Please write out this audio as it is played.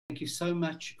Thank you so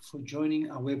much for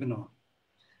joining our webinar.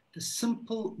 The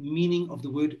simple meaning of the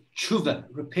word tshuva,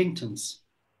 repentance,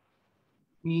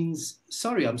 means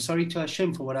sorry. I'm sorry to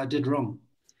Hashem for what I did wrong.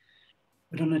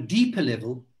 But on a deeper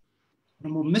level,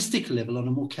 on a more mystical level, on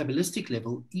a more Kabbalistic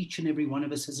level, each and every one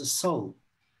of us has a soul.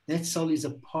 That soul is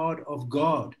a part of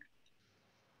God.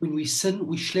 When we sin,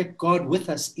 we schlep God with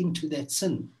us into that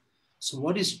sin. So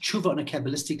what is tshuva on a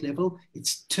Kabbalistic level?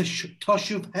 It's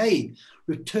toshuv hay,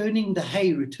 returning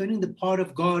the part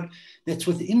of God that's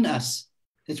within us,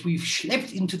 that we've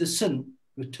schlepped into the sin,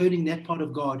 returning that part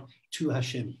of God to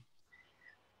Hashem.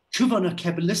 Tshuva on a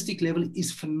Kabbalistic level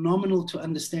is phenomenal to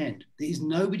understand. There is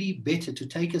nobody better to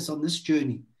take us on this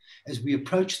journey as we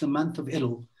approach the month of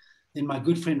Elul than my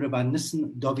good friend Rabbi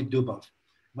Nissen David Dubov.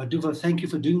 Rabbi Dubov, thank you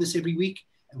for doing this every week.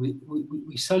 And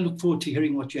we so look forward to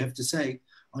hearing what you have to say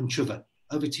on tshuva.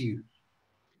 Over to you.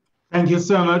 Thank you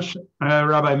so much,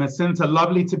 Rabbi Masinta.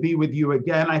 Lovely to be with you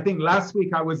again. I think last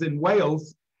week I was in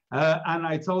Wales and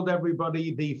I told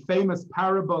everybody the famous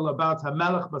parable about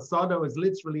Hamelech Basado is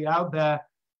literally out there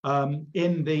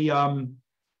in the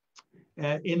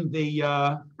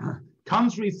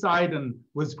countryside and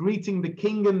was greeting the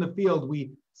king in the field.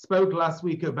 We spoke last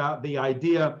week about the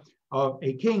idea of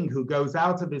a king who goes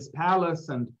out of his palace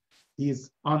and he's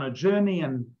on a journey,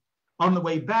 and on the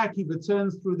way back he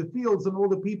returns through the fields, and all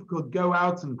the people could go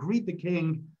out and greet the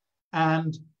king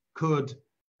and could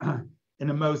in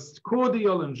a most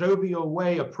cordial and jovial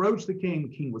way approach the king.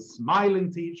 The king was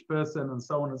smiling to each person and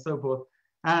so on and so forth.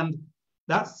 And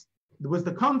that was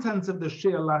the content of the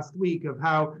shir last week, of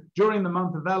how during the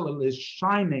month of Elul is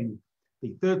shining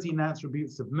the 13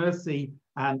 attributes of mercy,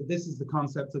 and this is the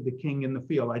concept of the king in the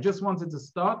field. I just wanted to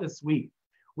start this week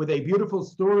with a beautiful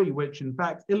story which in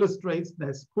fact illustrates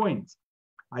this point.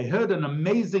 I heard an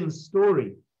amazing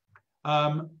story.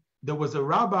 There was a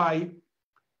rabbi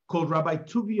called Rabbi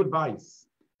Tuvia Weiss.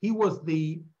 He was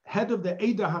the head of the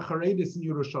Eda HaCharedis in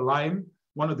Yerushalayim,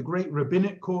 one of the great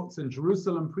rabbinic courts in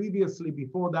Jerusalem. Previously,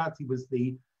 before that, he was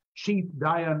the chief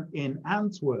dayan in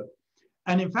Antwerp.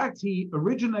 And in fact, he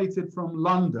originated from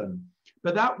London,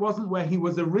 but that wasn't where he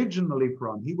was originally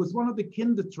from. He was one of the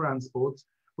kinder transports,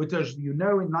 which, as you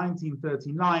know, in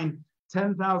 1939,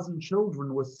 10,000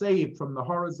 children were saved from the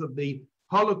horrors of the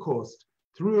Holocaust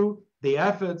through the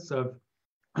efforts of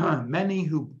many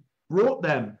who brought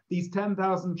them, these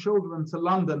 10,000 children, to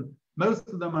London, most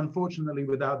of them, unfortunately,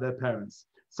 without their parents.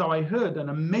 So I heard an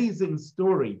amazing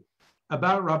story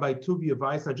about Rabbi Tuvia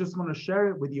Weiss. I just want to share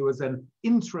it with you as an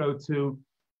intro to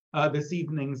this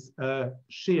evening's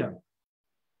shir.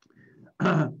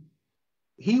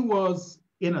 He was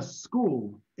in a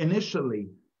school initially.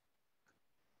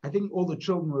 I think all the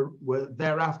children were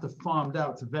thereafter farmed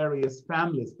out to various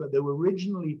families, but they were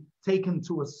originally taken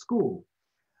to a school.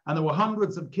 And there were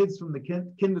hundreds of kids from the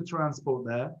kinder transport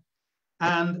there.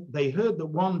 And they heard that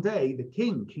one day the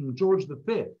king, King George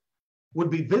V, would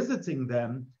be visiting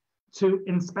them to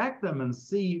inspect them and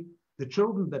see the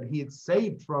children that he had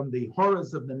saved from the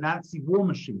horrors of the Nazi war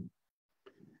machine.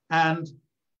 And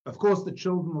of course, the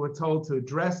children were told to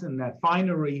dress in their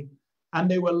finery, and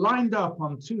they were lined up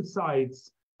on two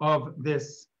sides of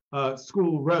this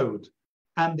school road.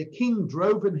 And the king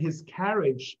drove in his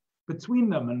carriage between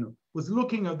them and was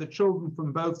looking at the children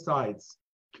from both sides.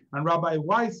 And Rabbi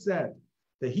Weiss said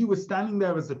that he was standing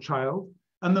there as a child,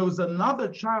 and there was another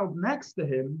child next to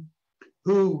him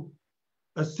who,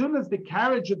 as soon as the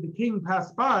carriage of the king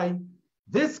passed by,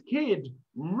 this kid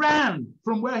ran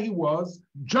from where he was,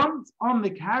 jumped on the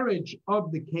carriage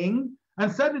of the king, and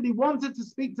said that he wanted to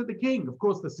speak to the king. Of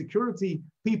course, the security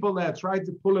people there tried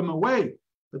to pull him away,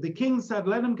 but the king said,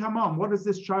 "Let him come on. What does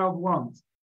this child want?"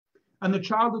 And the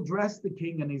child addressed the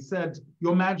king and he said,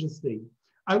 "Your Majesty,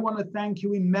 I want to thank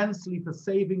you immensely for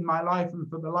saving my life and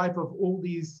for the life of all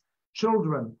these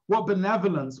children. What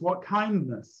benevolence, what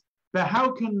kindness. But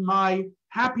how can my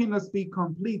happiness be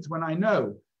complete when I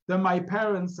know that my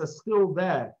parents are still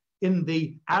there in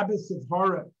the abyss of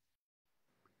horror?"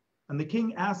 And the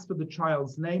king asked for the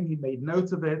child's name. He made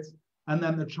note of it. And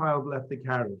then the child left the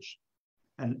carriage.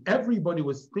 And everybody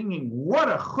was thinking, what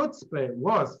a chutzpah it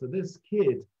was for this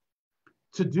kid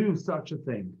to do such a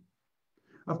thing.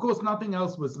 Of course, nothing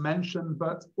else was mentioned,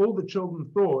 but all the children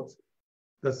thought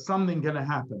there's something going to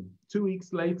happen. 2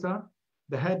 weeks later,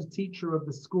 the head teacher of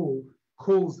the school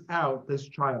calls out this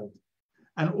child.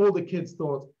 And all the kids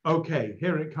thought, okay,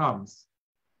 here it comes.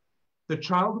 The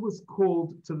child was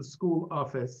called to the school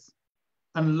office,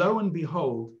 and lo and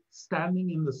behold, standing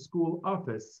in the school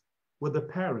office were the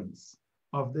parents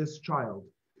of this child.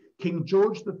 King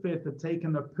George V had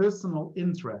taken a personal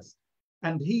interest,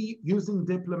 and he, using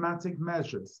diplomatic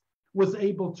measures, was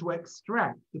able to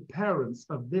extract the parents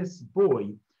of this boy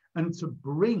and to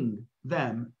bring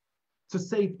them to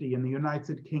safety in the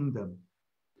United Kingdom.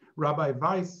 Rabbi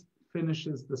Weiss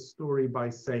finishes the story by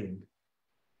saying,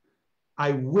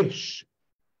 I wish,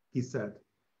 he said,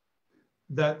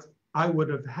 that I would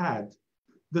have had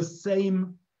the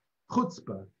same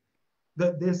chutzpah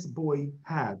that this boy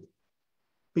had,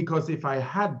 because if I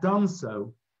had done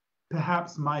so,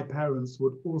 perhaps my parents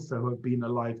would also have been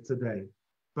alive today.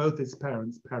 Both his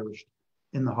parents perished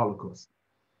in the Holocaust.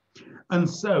 And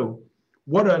so,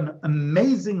 what an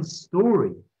amazing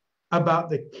story about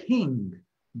the king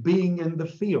being in the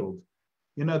field.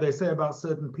 You know, they say about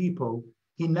certain people,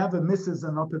 he never misses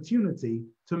an opportunity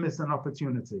to miss an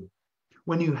opportunity.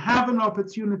 When you have an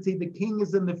opportunity, the king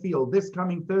is in the field. This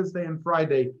coming Thursday and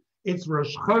Friday, it's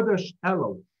Rosh Chodesh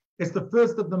Elul. It's the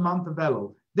first of the month of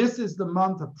Elul. This is the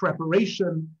month of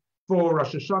preparation for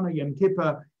Rosh Hashanah Yom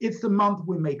Kippur. It's the month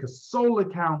we make a soul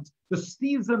account. The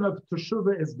season of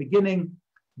Teshuvah is beginning.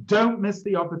 Don't miss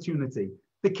the opportunity.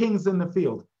 The king's in the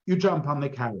field. You jump on the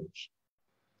carriage.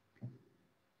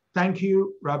 Thank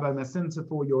you, Rabbi Masinta,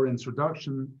 for your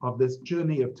introduction of this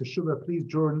journey of Teshuvah. Please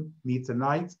join me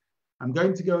tonight. I'm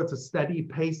going to go at a steady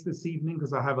pace this evening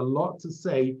because I have a lot to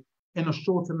say in a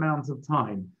short amount of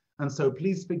time. And so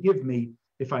please forgive me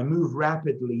if I move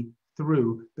rapidly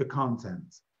through the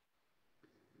content.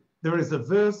 There is a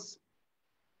verse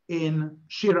in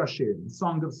Shir Hashir,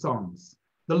 Song of Songs,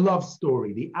 the love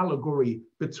story, the allegory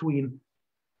between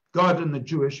God and the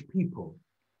Jewish people,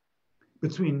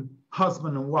 between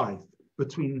husband and wife,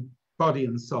 between body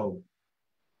and soul.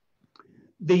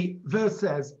 The verse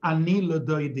says, Ani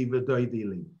l'doidi v'doidi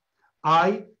li.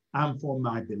 I am for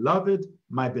my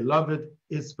beloved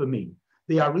is for me.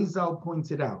 The Arizal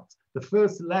pointed out the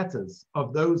first letters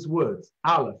of those words,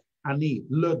 Aleph, Ani,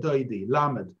 l'doidi,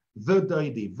 Lamed,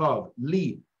 v'doidi, Vav,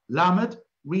 Li, Lamed,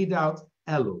 read out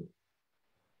Elul.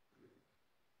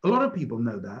 A lot of people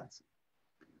know that,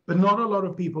 but not a lot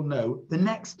of people know the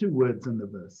next two words in the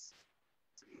verse.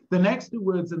 The next two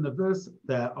words in the verse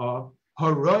there are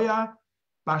Horoya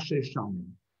Basheshamim,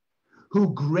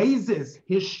 who grazes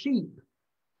his sheep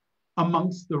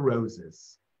amongst the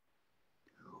roses.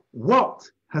 What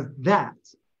has that,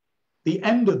 the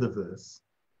end of the verse,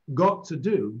 got to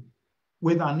do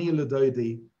with Ani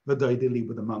l'doidi v'doidi li,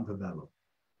 with the month of Elul?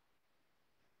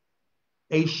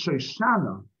 A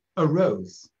Shoshana, a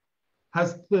rose,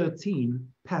 has 13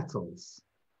 petals.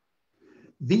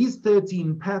 These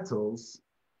 13 petals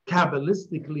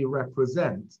Kabbalistically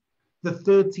represent the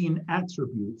 13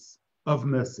 attributes of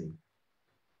mercy.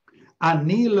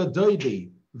 Ani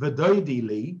l'doidi v'doidi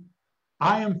li,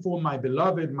 I am for my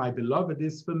beloved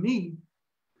is for me,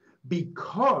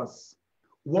 because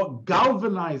what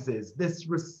galvanizes this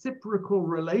reciprocal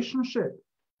relationship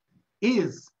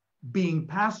is being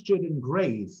pastured and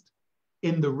grazed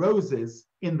in the roses,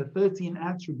 in the 13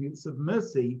 attributes of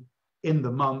mercy in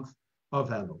the month of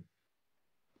Elul.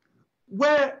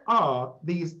 Where are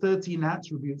these 13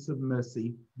 attributes of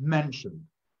mercy mentioned?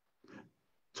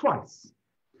 Twice.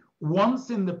 Once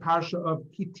in the parsha of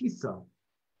Kitisa,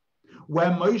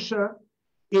 where Moshe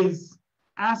is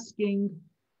asking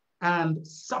and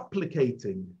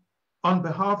supplicating on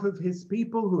behalf of his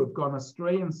people who have gone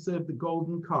astray and served the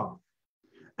golden calf.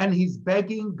 And he's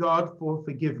begging God for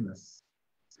forgiveness.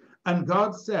 And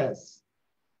God says,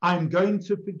 I'm going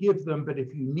to forgive them, but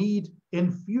if you need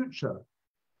in future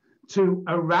to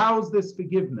arouse this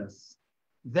forgiveness,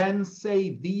 then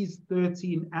say these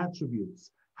 13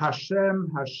 attributes.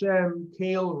 Hashem, Hashem,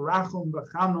 Kel, Rachum,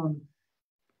 V'chanon,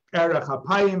 Erech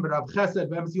HaPayim, V'rav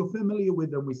Chesed. You're familiar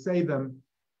with them, we say them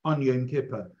on Yom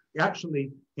Kippur.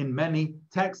 Actually, in many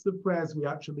texts of prayers, we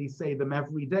actually say them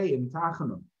every day in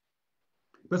Tachanun.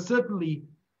 But certainly,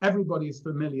 everybody is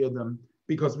familiar with them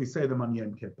because we say them on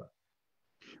Yom Kippur.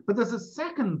 But there's a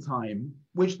second time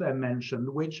which they're mentioned,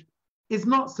 which is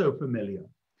not so familiar.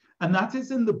 And that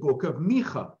is in the book of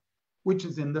Micha, which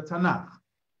is in the Tanakh.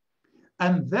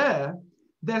 And there,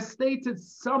 they're stated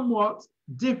somewhat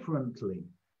differently.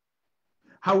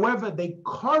 However, they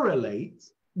correlate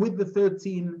with the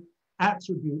 13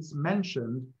 attributes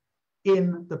mentioned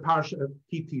in the Parsha of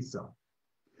Kitisa.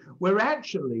 We're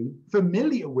actually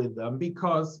familiar with them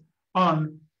because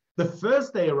on the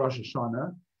first day of Rosh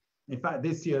Hashanah, in fact,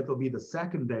 this year it'll be the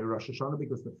second day of Rosh Hashanah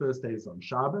because the first day is on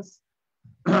Shabbos,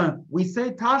 we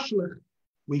say Tashlich.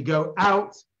 We go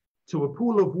out to a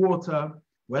pool of water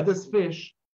where there's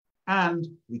fish and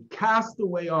we cast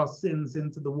away our sins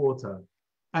into the water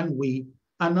and we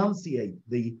enunciate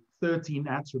the 13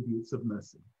 attributes of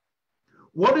mercy.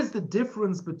 What is the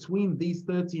difference between these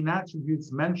 13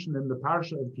 attributes mentioned in the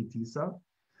Parsha of Kitisa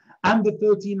and the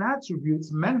 13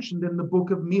 attributes mentioned in the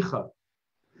book of Micha.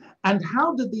 And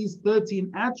how do these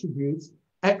 13 attributes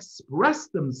express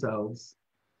themselves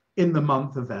in the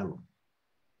month of El?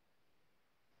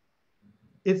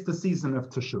 It's the season of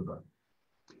Teshuvah.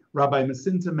 Rabbi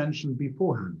Masinta mentioned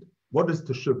beforehand. What does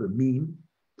Teshuvah mean?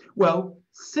 Well,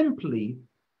 simply,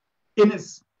 in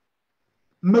its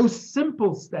most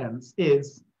simple sense,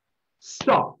 is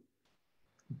stop.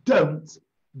 Don't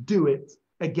do it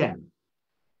again.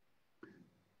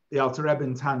 The Alter Rebbe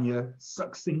in Tanya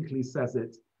succinctly says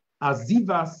it,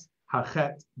 Azivas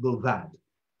hachet bilvad.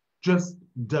 Just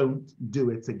don't do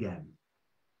it again.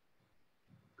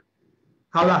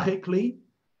 Halachically,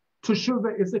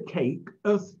 Teshuvah is a cake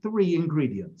of 3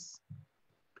 ingredients.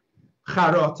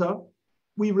 Charota,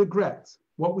 we regret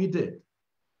what we did.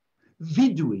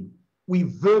 Vidui, we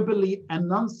verbally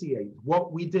enunciate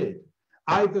what we did,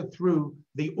 either through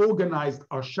the organized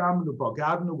Asham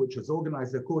Lubogadnu, which is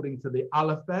organized according to the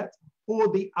alphabet, or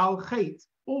the Al-Chet,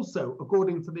 also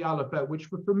according to the alphabet,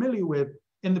 which we're familiar with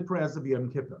in the prayers of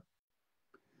Yom Kippur.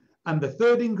 And the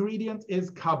 3rd ingredient is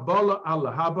Kabbalah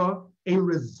al-Haba, a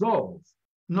resolve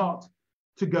not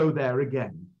to go there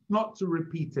again, not to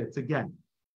repeat it again.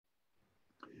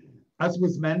 As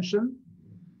was mentioned,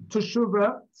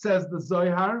 Teshuvah, says the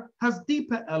Zohar, has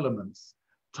deeper elements.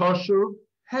 Toshuv,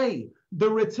 hey, the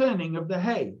returning of the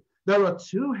hey. There are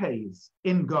 2 heys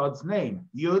in God's name,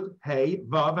 Yud, Hey,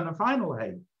 Vav, and a final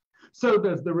hey. So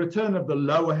there's the return of the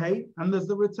lower hey, and there's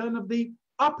the return of the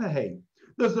upper hey.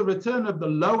 There's the return of the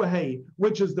lower hay,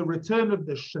 which is the return of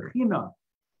the Shekhinah,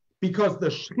 because the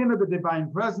Shekhinah, the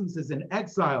divine presence, is in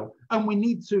exile, and we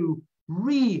need to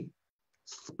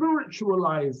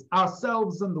re-spiritualize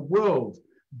ourselves and the world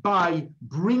by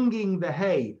bringing the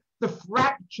hay, the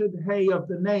fractured hay of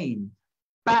the name,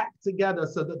 back together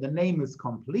so that the name is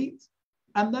complete.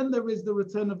 And then there is the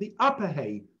return of the upper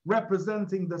hay,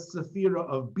 representing the Sephirah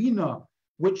of Bina,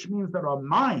 which means that our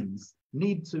minds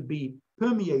need to be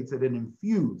permeated and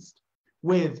infused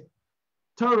with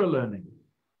Torah learning.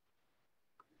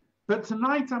 But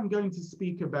tonight I'm going to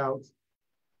speak about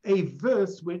a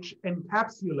verse which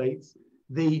encapsulates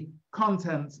the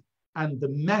content and the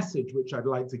message which I'd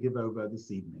like to give over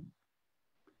this evening.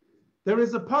 There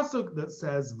is a pasuk that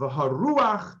says,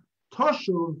 "V'haruach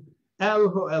toshuv el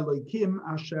ho'elokim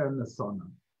asher nasana."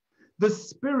 The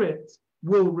spirit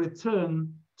will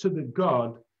return to the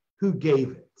God who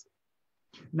gave it.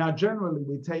 Now, generally,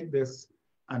 we take this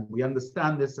and we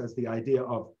understand this as the idea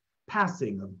of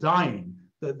passing, of dying,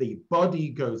 that the body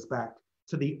goes back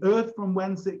to the earth from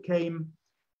whence it came.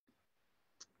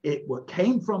 It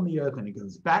came from the earth and it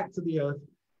goes back to the earth,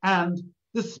 and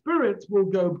the spirit will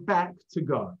go back to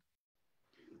God.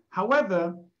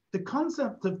 However, the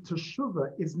concept of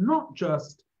teshuvah is not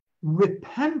just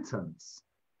repentance,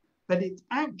 but it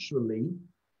actually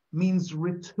means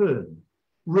return,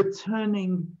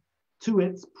 returning to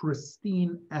its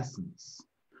pristine essence,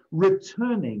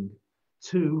 returning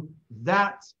to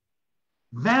that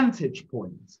vantage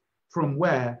point from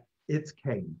where it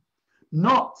came,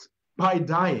 not by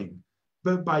dying,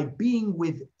 but by being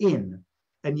within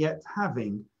and yet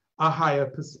having a higher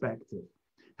perspective.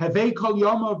 Havei kol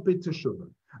yomav b'teshuvah.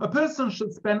 A person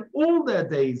should spend all their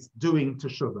days doing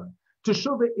teshuvah.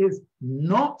 Teshuvah is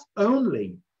not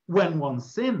only when one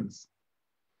sins,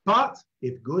 but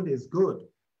if good is good,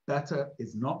 better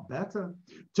is not better.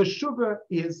 Teshuvah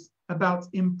is about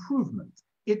improvement.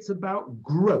 It's about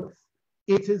growth.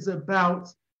 It is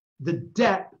about the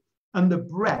depth and the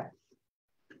breadth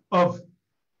of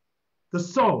the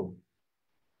soul.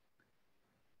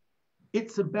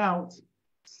 It's about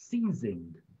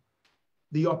seizing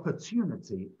the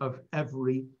opportunity of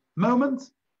every moment,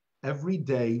 every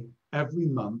day, every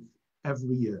month,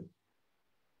 every year.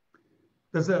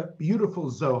 There's a beautiful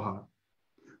Zohar.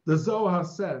 The Zohar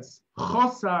says,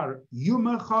 Chosar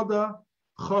yuma chada,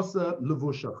 chosar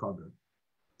levusha chada.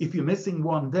 If you're missing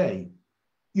one day,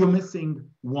 you're missing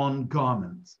one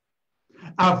garment.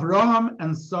 Avraham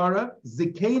and Sarah,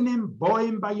 zikenim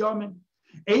boim bayomim.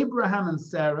 Abraham and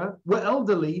Sarah were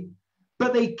elderly,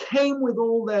 but they came with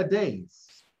all their days.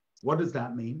 What does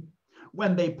that mean?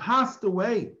 When they passed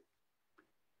away,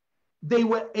 they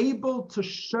were able to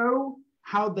show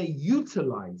how they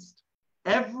utilized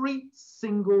every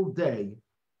single day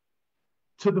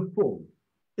to the full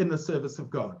in the service of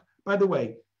God. By the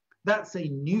way, that's a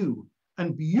new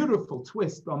and beautiful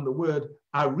twist on the word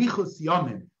arichus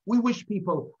yomim. We wish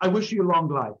people, I wish you a long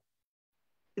life.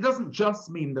 It doesn't just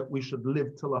mean that we should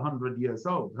live till 100 years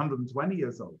old, 120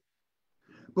 years old.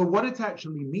 But what it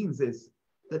actually means is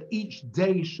that each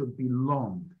day should be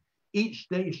long. Each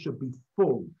day should be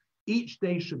full. Each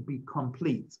day should be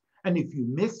complete. And if you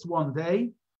miss one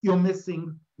day, you're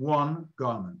missing one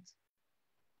garment.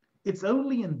 It's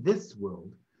only in this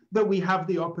world that we have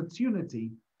the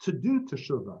opportunity to do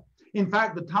teshuvah. In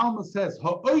fact, the Talmud says,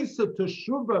 ha'oisa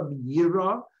teshuvah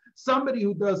miyira, somebody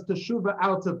who does teshuvah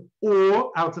out of awe,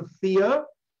 out of fear,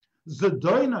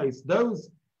 zedoinos, those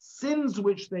sins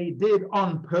which they did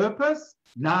on purpose,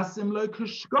 nasim lo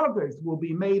keshkogos, will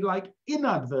be made like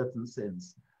inadvertent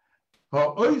sins.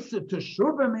 Ha'oisa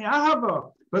teshuvah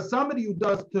me'ahava, but somebody who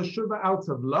does teshuvah out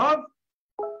of love,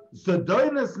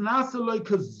 zedoinos nasim lo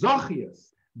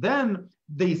kezochias, then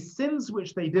the sins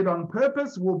which they did on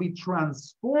purpose will be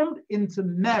transformed into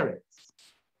merits.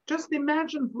 Just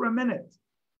imagine for a minute,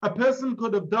 a person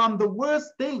could have done the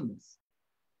worst things,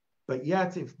 but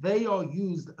yet if they are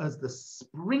used as the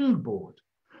springboard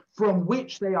from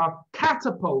which they are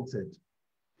catapulted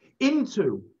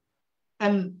into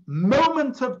a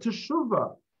moment of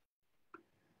teshuvah,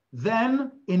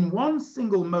 then in one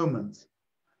single moment,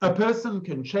 a person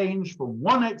can change from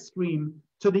one extreme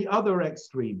to the other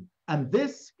extreme. And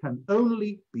this can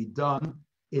only be done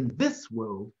in this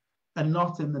world and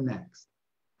not in the next.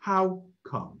 How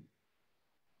come?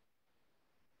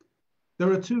 There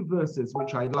are two verses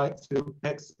which I'd like to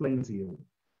explain to you.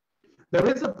 There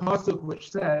is a pasuk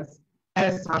which says,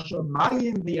 Es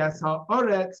hashamayim v'es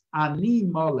ha'oretz ani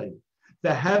mole.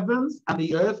 The heavens and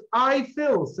the earth I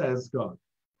fill, says God.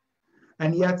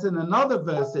 And yet in another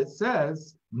verse it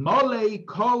says, Mole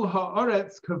kol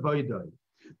ha'oretz kavoidoi.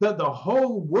 That the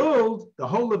whole world, the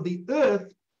whole of the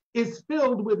earth, is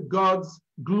filled with God's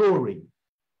glory.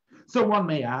 So one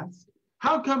may ask,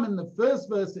 how come in the first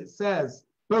verse it says,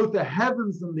 both the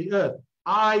heavens and the earth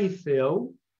I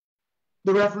fill?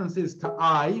 The reference is to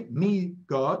I, me,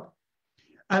 God.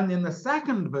 And in the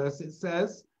second verse it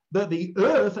says that the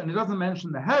earth, and it doesn't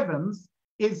mention the heavens,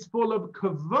 is full of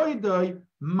kavoidoi,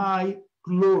 my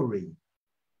glory.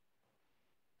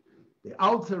 The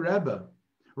Alter Rebbe,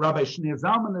 Rabbi Shneur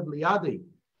Zalman of Liadi,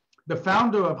 the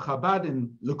founder of Chabad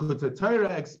in Likutei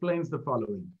Torah, explains the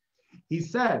following. He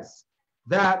says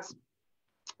that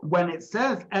when it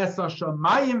says Es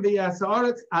hashamayim v'es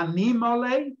ha'aretz ani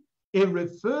mole, it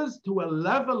refers to a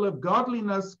level of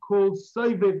godliness called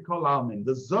Soviv Kol Almin.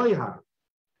 The Zohar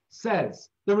says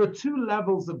there are two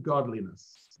levels of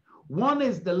godliness. One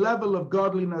is the level of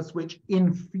godliness which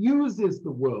infuses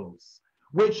the worlds,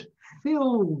 which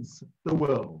fills the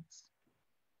worlds.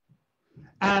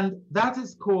 And that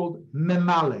is called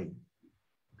memale.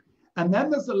 And then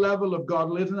there's a level of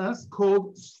godliness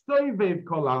called Soviv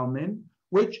Kol Almin,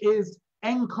 which is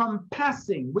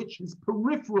encompassing, which is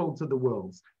peripheral to the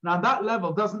worlds. Now that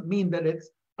level doesn't mean that it's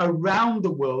around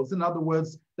the worlds, in other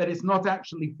words, that it's not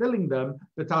actually filling them,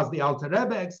 but as the Alter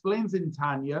Rebbe explains in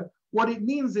Tanya, what it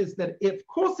means is that of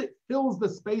course it fills the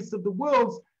space of the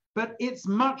worlds, but it's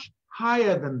much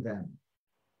higher than them.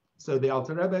 So the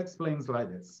Alter Rebbe explains like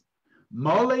this.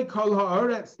 Mole kol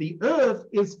ha'aretz, the earth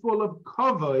is full of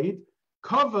kavod.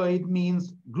 Kavod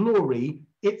means glory.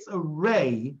 It's a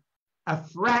ray, a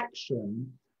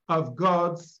fraction of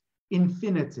God's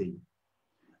infinity.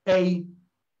 A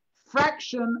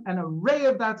fraction, an array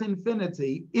of that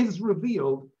infinity is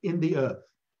revealed in the earth.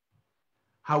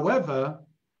 However,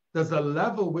 there's a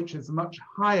level which is much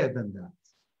higher than that.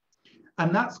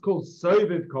 And that's called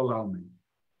Soviv Kol Almin.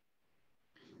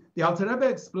 The Alter Rebbe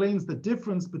explains the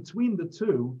difference between the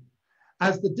two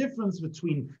as the difference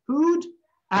between food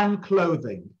and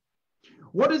clothing.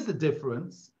 What is the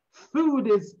difference? Food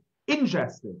is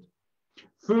ingested.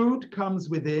 Food comes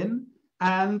within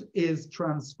and is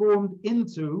transformed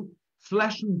into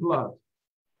flesh and blood.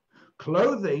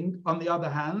 Clothing, on the other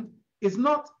hand, is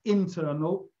not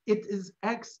internal, it is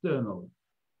external.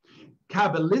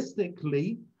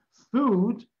 Kabbalistically,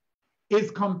 food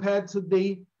is compared to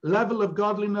the level of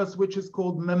godliness which is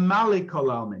called memale kol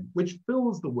almin, which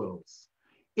fills the worlds.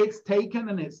 It's taken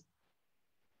and it's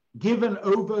given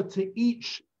over to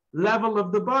each level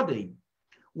of the body,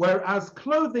 whereas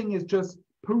clothing is just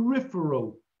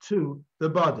peripheral to the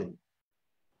body.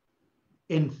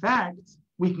 In fact,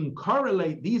 we can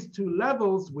correlate these two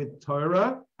levels with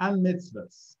Torah and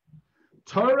mitzvahs.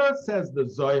 Torah, says the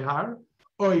Zohar,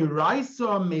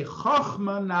 oiraisa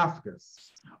mechochma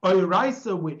nafkas.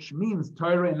 Oiraisa, which means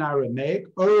Torah in Aramaic,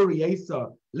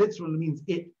 oriesa literally means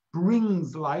it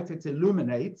brings light, it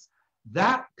illuminates.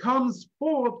 That comes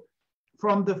forth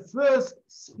from the first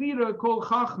sphira called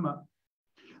Chachma.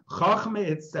 Chachma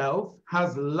itself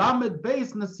has Lamed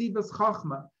Beis Nesivas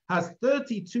Chachma, has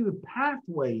 32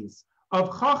 pathways of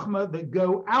Chachma that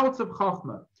go out of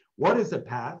Chachma. What is a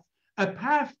path? A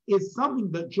path is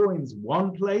something that joins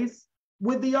one place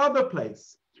with the other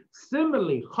place.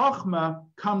 Similarly, Chokhmah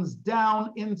comes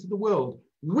down into the world.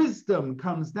 Wisdom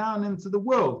comes down into the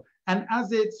world. And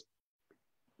as it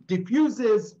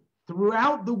diffuses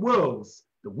throughout the worlds,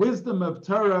 the wisdom of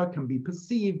Torah can be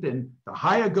perceived in the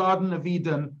higher Garden of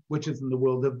Eden, which is in the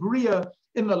world of Bria,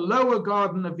 in the lower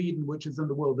Garden of Eden, which is in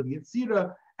the world of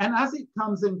Yetzirah. And as it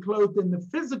comes enclosed in the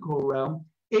physical realm,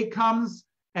 it comes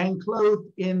enclosed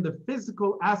in the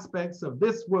physical aspects of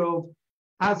this world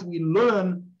as we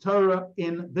learn Torah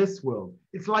in this world.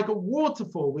 It's like a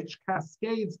waterfall which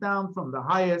cascades down from the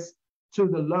highest to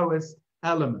the lowest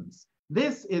elements.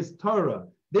 This is Torah.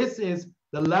 This is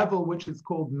the level which is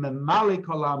called Memalik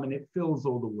Olam, and it fills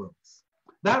all the worlds.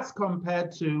 That's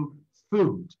compared to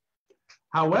food.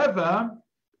 However,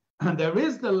 there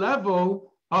is the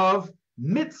level of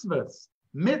mitzvahs.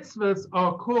 Mitzvahs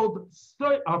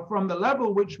are from the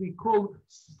level which we call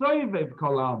Sovev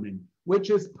Kolamin, which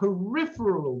is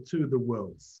peripheral to the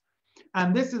worlds.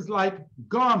 And this is like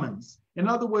garments. In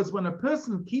other words, when a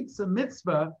person keeps a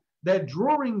mitzvah, they're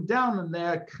drawing down and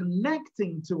they're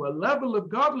connecting to a level of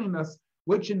godliness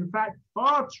which in fact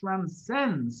far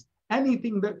transcends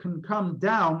anything that can come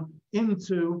down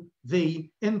into the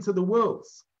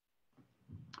worlds.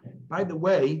 By the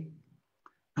way,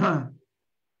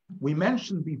 we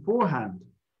mentioned beforehand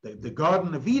the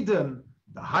Garden of Eden,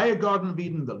 the higher Garden of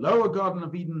Eden, the lower Garden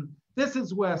of Eden. This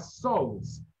is where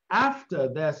souls,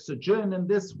 after their sojourn in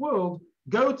this world,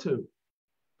 go to.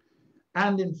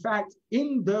 And in fact,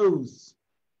 in those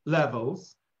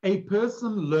levels, a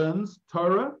person learns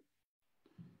Torah,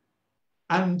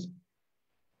 and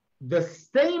the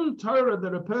same Torah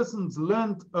that a person's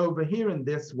learned over here in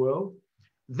this world,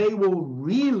 they will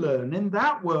relearn in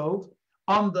that world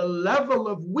on the level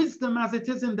of wisdom as it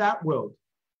is in that world.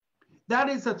 That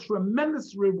is a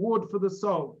tremendous reward for the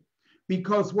soul,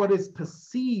 because what is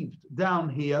perceived down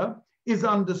here is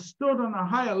understood on a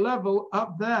higher level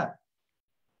up there.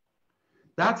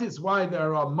 That is why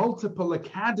there are multiple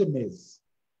academies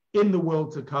in the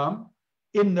world to come,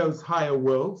 in those higher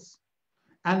worlds.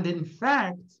 And in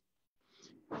fact,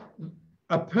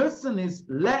 a person is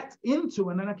let into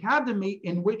an academy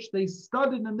in which they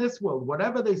studied in this world.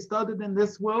 Whatever they studied in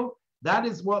this world, that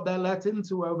is what they're let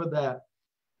into over there.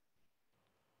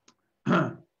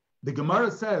 The Gemara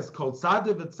says, Kol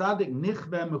tzaddik v'tzaddik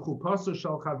nichve mechupaso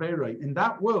shel chaverei. In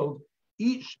that world,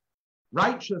 each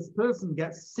righteous person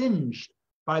gets singed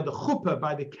by the chuppah,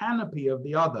 by the canopy of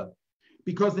the other.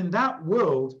 Because in that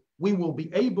world, we will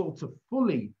be able to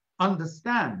fully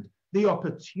understand the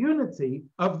opportunity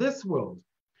of this world.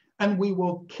 And we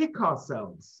will kick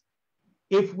ourselves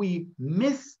if we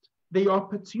missed the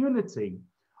opportunity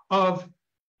of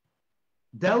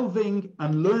delving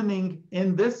and learning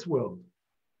in this world.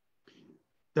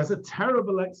 There's a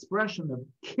terrible expression of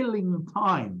killing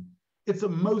time. It's a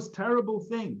most terrible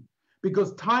thing,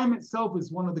 because time itself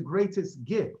is one of the greatest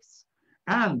gifts.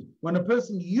 And when a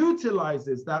person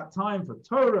utilizes that time for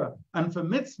Torah and for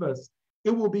mitzvahs,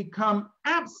 it will become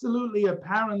absolutely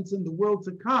apparent in the world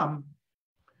to come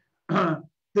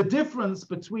the difference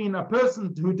between a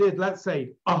person who did, let's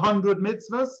say, 100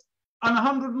 mitzvahs and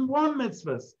 101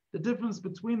 mitzvahs. The difference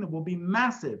between them will be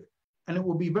massive, and it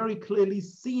will be very clearly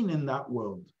seen in that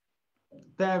world.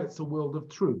 There it's a world of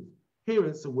truth. Here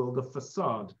it's a world of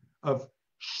facade, of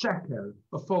sheker,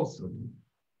 of falsehood.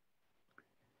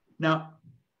 Now,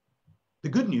 the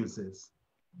good news is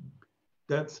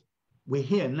that we're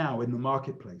here now in the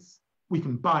marketplace. We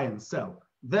can buy and sell.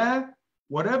 There,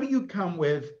 whatever you come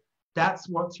with, that's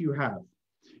what you have.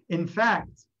 In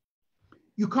fact,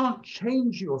 you can't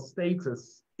change your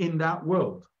status in that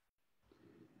world.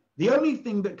 The only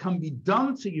thing that can be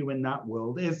done to you in that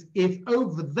world is if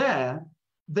over there,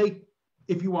 they,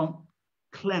 if you want,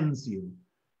 cleanse you.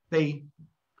 They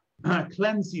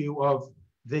cleanse you of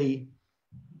the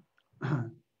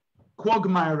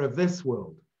quagmire of this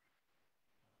world.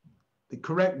 The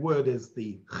correct word is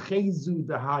the chezu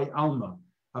dehai alma,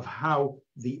 of how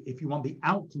the, if you want, the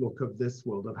outlook of this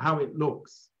world, of how it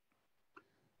looks.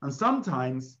 And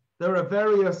sometimes there are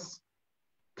various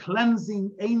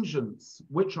cleansing agents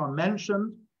which are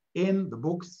mentioned in the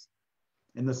books,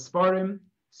 in the Sfarim,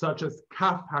 such as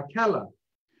kaf hakela.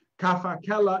 Kaf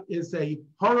hakela is a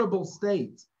horrible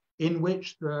state in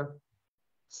which the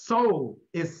soul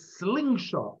is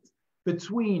slingshot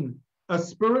between a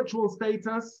spiritual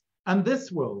status and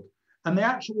this world. And the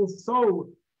actual soul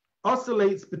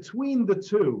oscillates between the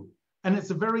two. And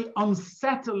it's a very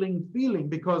unsettling feeling,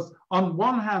 because on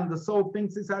one hand, the soul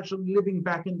thinks it's actually living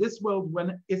back in this world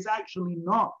when it's actually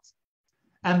not.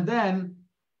 And then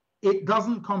it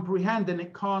doesn't comprehend, and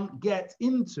it can't get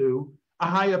into a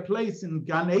higher place in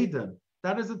Gan Eden.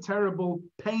 That is a terrible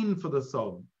pain for the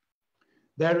soul.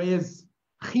 There is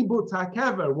chibut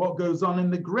hakever, what goes on in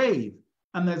the grave.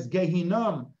 And there's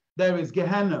Gehinnom, there is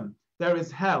Gehenna, there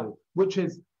is hell, which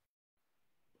is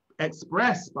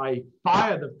expressed by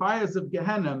fire, the fires of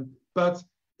Gehenna, but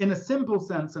in a simple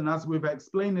sense, and as we've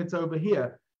explained it over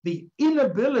here, the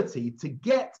inability to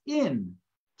get in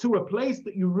to a place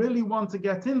that you really want to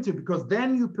get into, because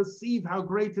then you perceive how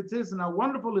great it is and how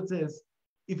wonderful it is.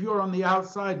 If you're on the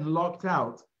outside and locked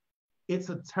out, it's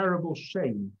a terrible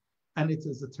shame and it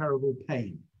is a terrible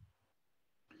pain.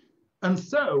 And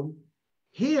so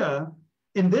here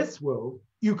in this world,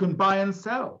 you can buy and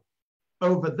sell.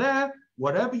 Over there,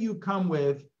 whatever you come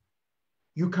with,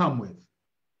 you come with.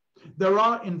 There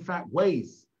are, in fact,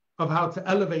 ways of how to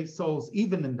elevate souls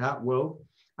even in that world,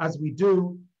 as we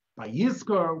do by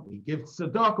Yizkor, we give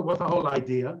tzedakah. What's the whole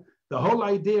idea? The whole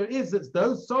idea is that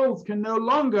those souls can no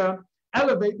longer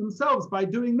elevate themselves by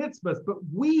doing mitzvahs, but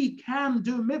we can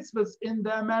do mitzvahs in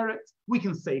their merit. We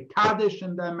can say Kaddish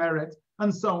in their merit,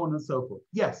 and so on and so forth.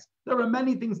 Yes, there are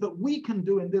many things that we can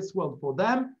do in this world for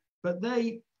them, but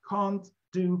they can't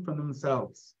do for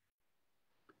themselves.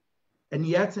 And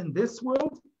yet in this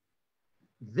world,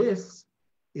 this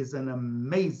is an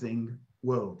amazing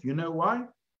world. You know why?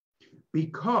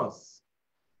 Because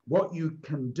what you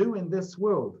can do in this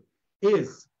world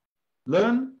is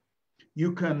learn.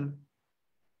 You can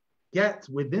get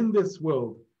within this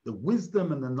world the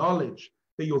wisdom and the knowledge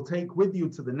that you'll take with you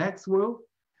to the next world.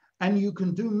 And you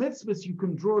can do mitzvahs, you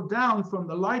can draw down from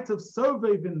the light of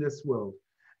Sovev in this world.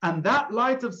 And that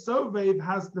light of Sovev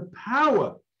has the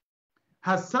power,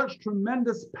 has such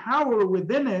tremendous power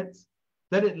within it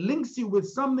that it links you with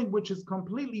something which is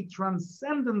completely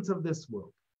transcendent of this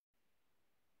world.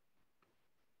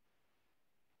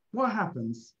 What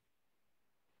happens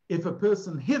if a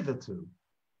person hitherto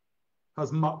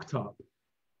has mucked up,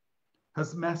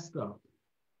 has messed up,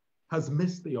 has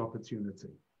missed the opportunity?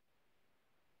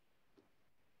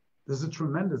 There's a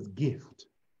tremendous gift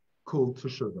called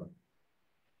Teshuvah.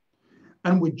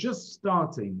 And we're just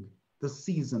starting the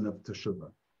season of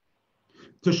Teshuvah.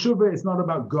 Teshuvah is not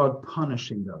about God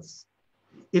punishing us.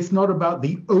 It's not about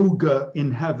the ogre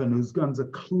in heaven who's going to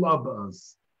club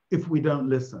us if we don't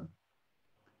listen.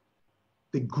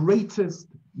 The greatest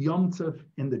Yom Tov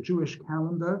in the Jewish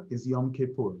calendar is Yom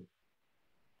Kippur,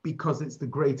 because it's the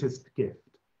greatest gift.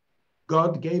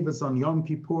 God gave us on Yom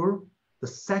Kippur the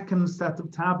second set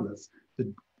of tablets.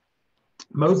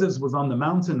 Moses was on the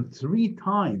mountain 3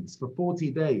 times for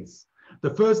 40 days.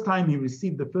 The first time he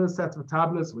received the first set of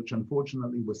tablets, which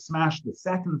unfortunately was smashed. The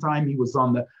second time he was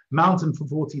on the mountain for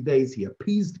 40 days, he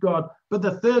appeased God. But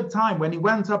the third time, when he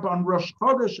went up on Rosh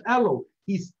Chodesh Elul,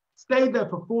 he stayed there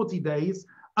for 40 days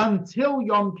until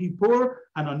Yom Kippur.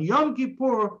 And on Yom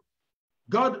Kippur,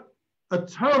 God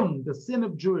atoned the sin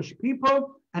of Jewish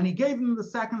people, and he gave them the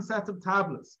second set of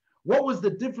tablets. What was the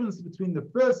difference between the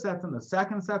first set and the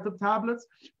second set of tablets?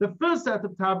 The first set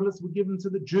of tablets were given to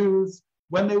the Jews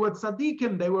when they were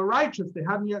tzaddikim, they were righteous, they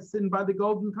hadn't yet sinned by the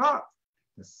golden calf.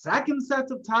 The second set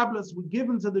of tablets were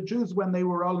given to the Jews when they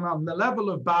were on the level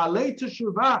of Baalei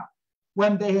Teshuvah,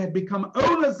 when they had become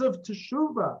owners of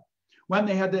Teshuvah, when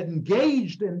they had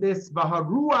engaged in this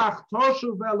Vaharuach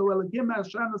Toshuv Elu Elohim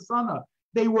Hashem Asana.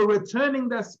 They were returning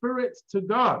their spirit to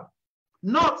God,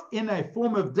 not in a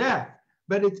form of death,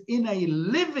 but it's in a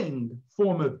living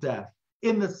form of death,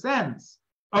 in the sense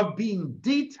of being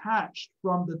detached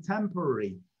from the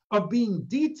temporary, of being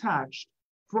detached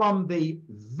from the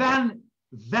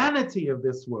vanity of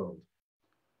this world,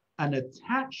 and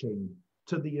attaching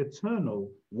to the eternal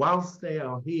whilst they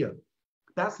are here.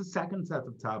 That's the second set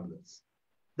of tablets.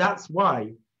 That's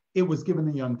why it was given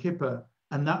in Yom Kippur,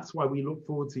 and that's why we look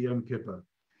forward to Yom Kippur.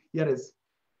 Yet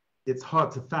it's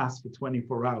hard to fast for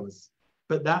 24 hours,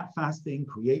 but that fasting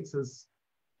creates us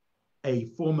a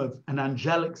form of an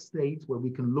angelic state where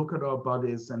we can look at our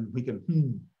bodies and we can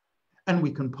and we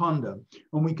can ponder,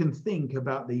 and we can think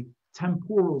about the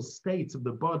temporal state of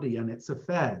the body and its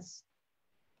affairs.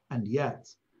 And yet,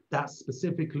 that's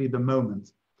specifically the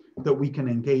moment that we can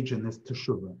engage in this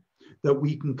teshuvah, that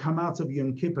we can come out of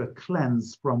Yom Kippur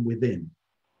cleansed from within.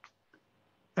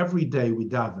 Every day we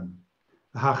daven,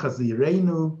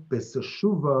 Hachazirenu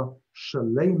b'teshuvah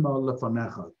shalema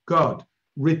lefanecha. God,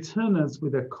 return us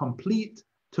with a complete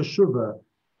teshuvah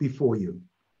before you.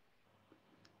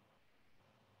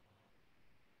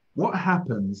 What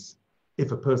happens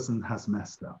if a person has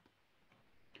messed up?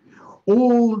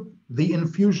 All the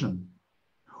infusion,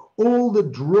 all the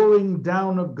drawing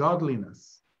down of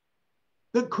godliness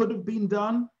that could have been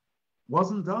done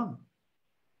wasn't done.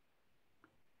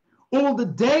 All the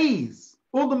days,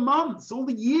 all the months, all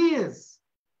the years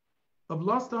of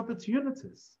lost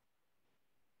opportunities,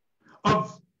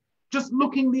 of just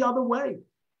looking the other way.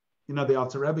 You know, the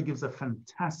Alter Rebbe gives a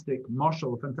fantastic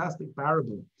mashal, a fantastic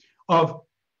parable of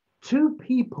two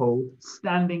people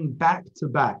standing back to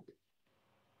back.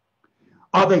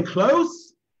 Are they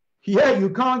close? Yeah, you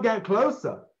can't get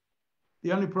closer.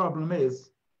 The only problem is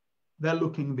they're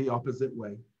looking the opposite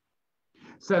way.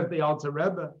 Says the Alter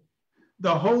Rebbe,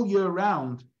 the whole year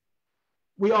round,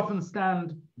 we often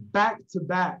stand back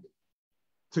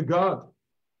to God.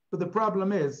 But the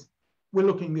problem is we're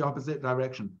looking the opposite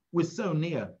direction. We're so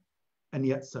near and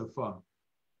yet so far.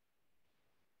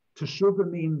 Teshuvah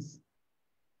means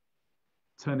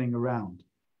turning around.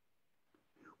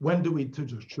 When do we do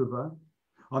teshuvah?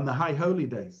 On the high holy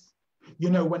days. You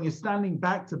know, when you're standing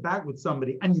back to back with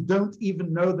somebody and you don't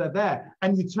even know they're there,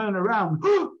 and you turn around,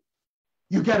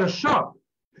 you get a shock.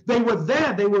 They were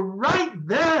there, they were right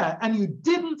there, and you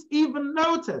didn't even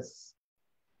notice.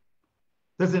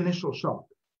 There's initial shock.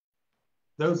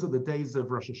 Those are the days of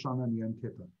Rosh Hashanah and Yom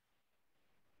Kippur.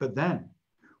 But then,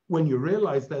 when you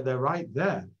realize that they're right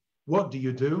there, what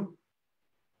do?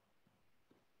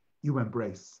 You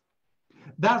embrace.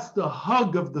 That's the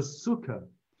hug of the sukkah.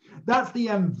 That's the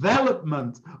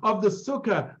envelopment of the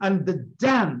sukkah and the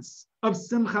dance of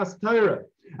Simchas Torah.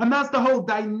 And that's the whole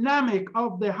dynamic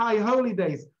of the high holy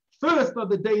days. First are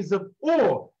the days of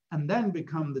awe, and then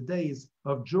become the days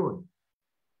of joy.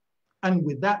 And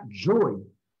with that joy,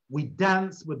 we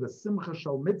dance with the Simcha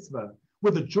Shal Mitzvah,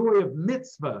 with the joy of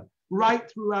mitzvah, right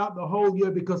throughout the whole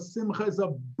year, because Simcha is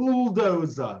a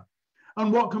bulldozer.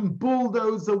 And what can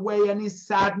bulldoze away any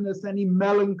sadness, any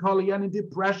melancholy, any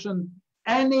depression,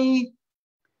 any...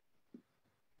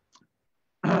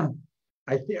 the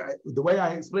way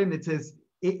I explain it is,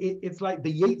 it's like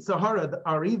the Yetzer Hara,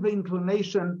 our evil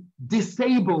inclination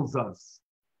disables us.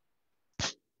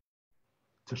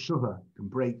 Teshuvah can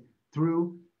break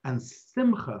through, and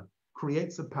Simcha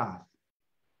creates a path.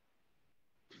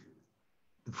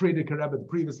 The Frierdiker Rebbe, the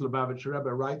previous Lubavitcher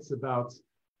Rebbe, writes about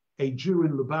a Jew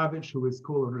in Lubavitch who is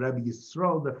called Rebbe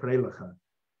Yisrael the Freiliche,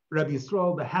 Rebbe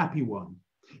Yisrael the happy one.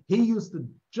 He used to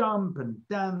jump and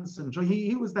dance and joy.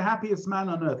 He was the happiest man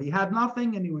on earth. He had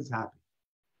nothing and he was happy.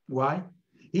 Why?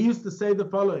 He used to say the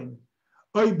following: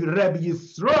 Oy Rebbe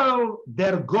Yisrael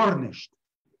der Gornisht.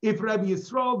 If Rebbe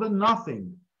Yisrael the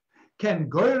nothing can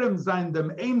goyrem sein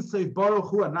dem Ein Sof Baruch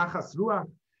Hu Anachas Ruach,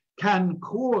 can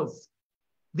cause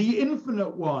the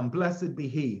infinite one, blessed be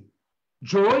he,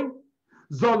 joy,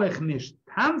 soll ich nicht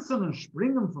tanzen und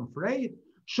springen von Freude?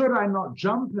 Should I not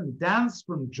jump and dance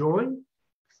from joy?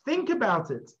 Think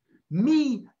about it.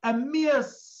 Me, a mere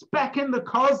speck in the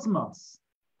cosmos,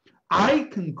 I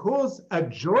can cause a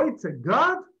joy to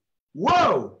God?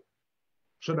 Whoa!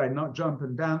 Should I not jump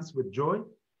and dance with joy?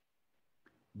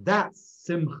 That's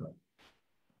Simcha.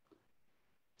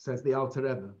 Says the Alter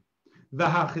Rebbe.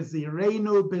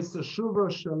 V'hachzirenu b'teshuvah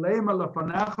shalema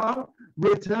lefanecha.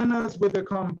 Return us with a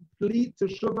complete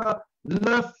teshuvah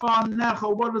lefanecha.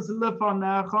 What is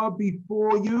lefanecha?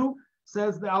 Before you.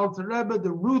 Says the Alter Rebbe,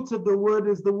 the root of the word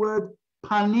is the word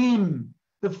panim,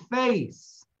 the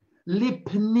face.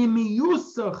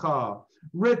 Lipnimiyusacha.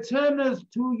 Return us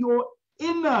to your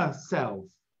inner self.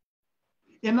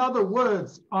 In other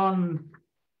words, on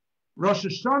Rosh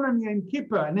Hashanah and Yom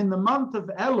Kippur, and in the month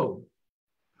of Elul,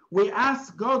 we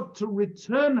ask God to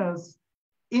return us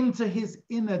into his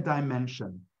inner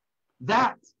dimension.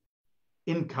 That,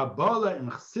 in Kabbalah and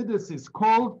Chassidus, is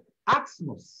called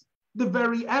Atzmus, the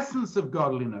very essence of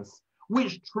godliness,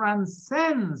 which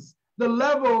transcends the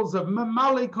levels of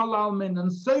Mamali Kol Almin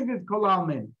and Soviet Kol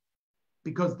Almin,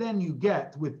 because then you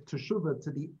get with Teshuvah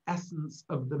to the essence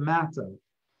of the matter.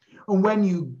 And when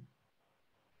you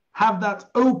have that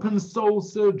open soul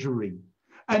surgery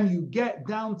and you get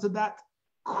down to that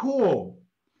core,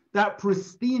 that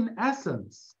pristine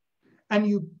essence, and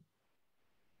you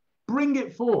bring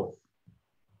it forth,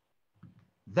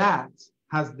 that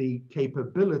has the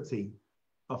capability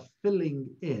of filling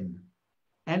in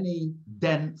any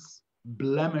dents,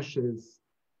 blemishes,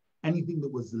 anything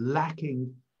that was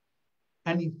lacking,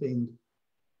 anything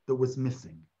that was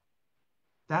missing.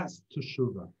 That's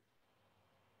Teshuvah.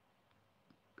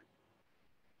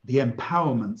 The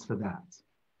empowerments for that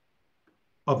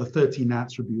are the 13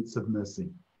 attributes of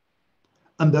mercy.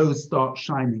 And those start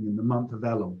shining in the month of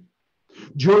Elul.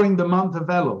 During the month of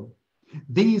Elul,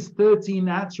 these 13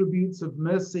 attributes of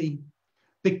mercy,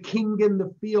 the king in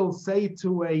the field say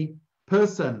to a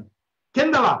person,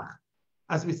 Kinderlach,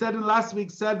 as we said in last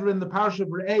week's Seder in the Parsha of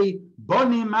Re'eh,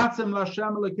 Boni matzem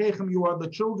l'Hashem Elokechem, you are the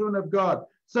children of God.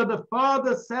 So the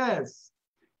father says,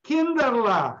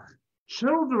 Kinderlach,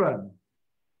 children,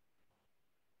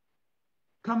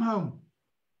 come home.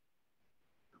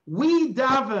 We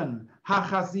daven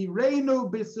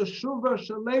Hachazirenu b'seshuva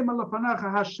shalema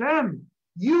lefanacha. Hashem,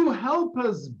 you help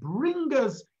us, bring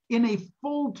us in a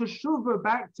full teshuvah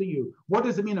back to you. What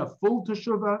does it mean, a full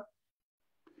teshuvah?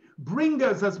 Bring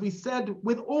us, as we said,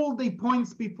 with all the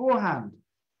points beforehand.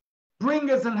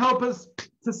 Bring us and help us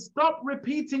to stop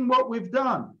repeating what we've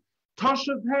done.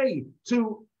 Toshav Hey,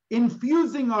 to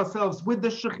infusing ourselves with the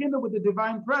Shekhinah, with the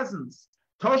divine presence.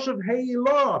 Toshav Hey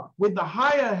Ilah, with the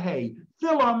higher Hey.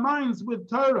 Fill our minds with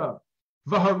Torah.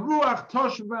 V'haruach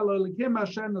toshav Elokim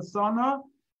Asher Nasana.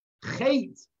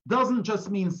 Chait doesn't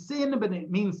just mean sin, but it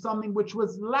means something which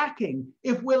was lacking.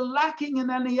 If we're lacking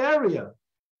in any area,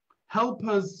 help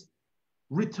us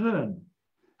return.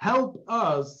 Help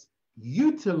us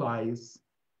utilize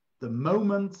the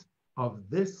moment of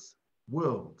this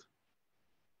world.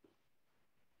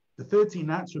 The 13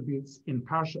 attributes in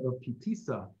Parsha of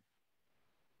Kitisa,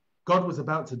 God was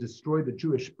about to destroy the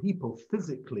Jewish people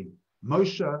physically,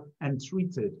 Moshe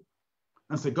entreated.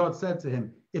 And so God said to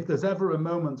him, if there's ever a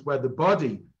moment where the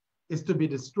body is to be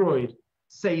destroyed,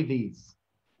 say these.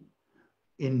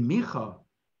 In Micha,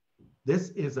 this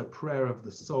is a prayer of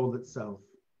the soul itself.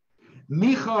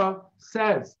 Micha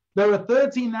says, there are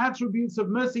 13 attributes of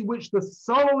mercy which the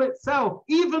soul itself,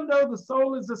 even though the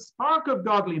soul is a spark of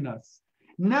godliness,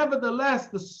 nevertheless,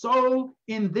 the soul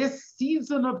in this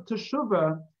season of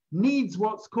Teshuvah needs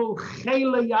what's called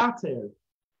chele yater.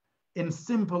 In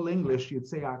simple English, you'd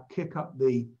say, I'll kick up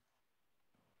the...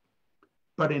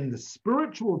 But in the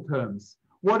spiritual terms,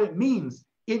 what it means,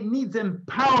 it needs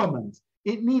empowerment.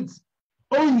 It needs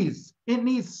ois. It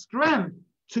needs strength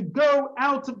to go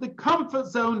out of the comfort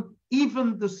zone,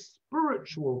 even the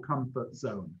spiritual comfort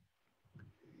zone,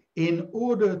 in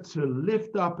order to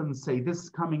lift up and say, this is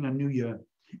coming a new year.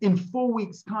 In 4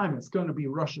 weeks' time, it's going to be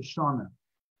Rosh Hashanah.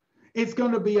 It's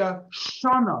going to be a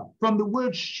Shana from the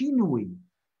word Shinui.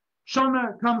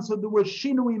 Shana comes from the word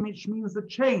Shinui, which means a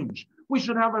change. We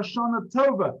should have a Shana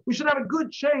Tova. We should have a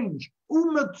good change.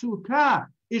 Umatuka.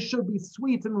 It should be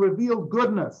sweet and reveal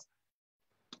goodness.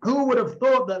 Who would have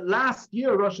thought that last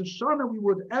year, Rosh Hashanah, we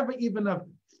would ever even have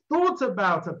thought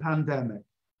about a pandemic?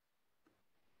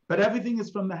 But everything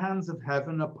is from the hands of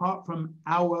heaven, apart from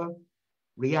our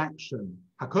reaction.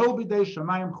 Hakol b'dei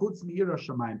shamayim chutz mi'ira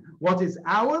shamayim. What is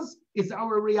ours is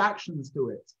our reactions to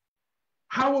it.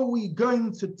 How are we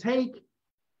going to take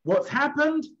what's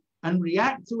happened and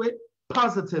react to it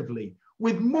positively,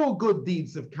 with more good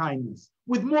deeds of kindness,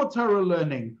 with more Torah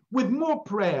learning, with more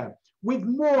prayer, with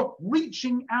more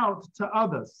reaching out to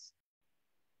others?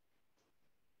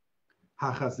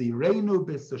 Hachazirenu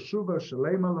b'seshuva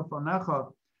shalema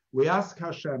lefanecha. We ask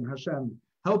Hashem,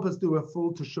 help us do a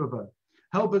full teshuvah.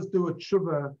 Help us do a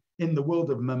teshuvah in the world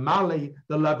of mamali,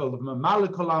 the level of mamali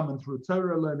kolam, and through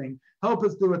Torah learning. Help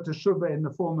us do a teshuvah in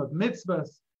the form of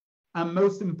mitzvahs. And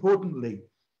most importantly,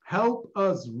 help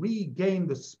us regain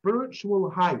the spiritual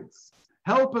heights.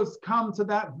 Help us come to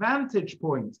that vantage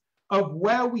point of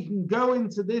where we can go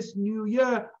into this new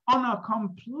year on a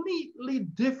completely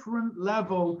different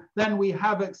level than we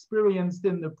have experienced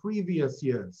in the previous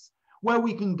years. Where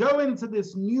we can go into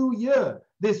this new year,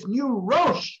 this new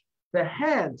Rosh, the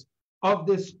head of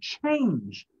this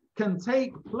change can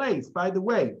take place. By the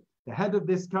way, the head of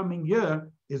this coming year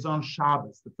is on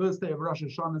Shabbos. The first day of Rosh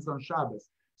Hashanah is on Shabbos.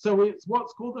 So it's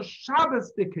what's called a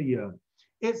Shabbos-dik year.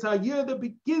 It's a year that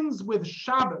begins with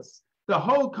Shabbos. The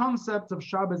whole concept of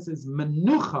Shabbos is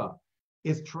menucha,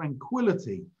 is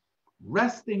tranquility,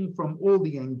 resting from all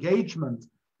the engagement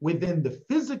within the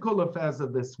physical affairs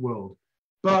of this world,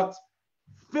 but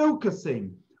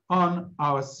focusing on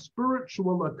our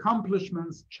spiritual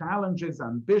accomplishments, challenges,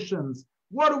 ambitions.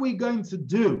 What are we going to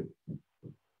do?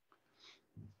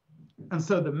 And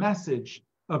so the message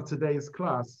of today's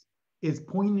class is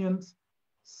poignant,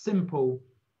 simple,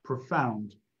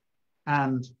 profound,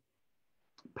 and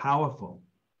powerful.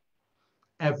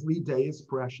 Every day is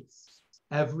precious.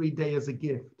 Every day is a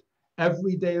gift.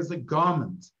 Every day is a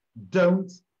garment.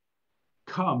 Don't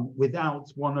come without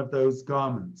one of those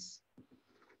garments.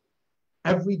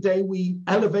 Every day we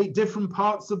elevate different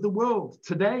parts of the world.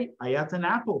 Today, I ate an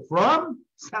apple from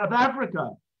South Africa.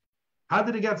 How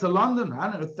did it get to London?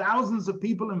 I don't know, thousands of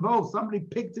people involved. Somebody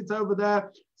picked it over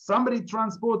there. Somebody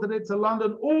transported it to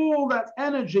London. All that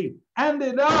energy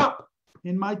ended up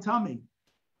in my tummy.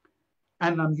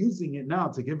 And I'm using it now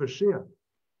to give a shir.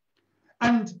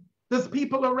 And there's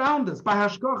people around us, by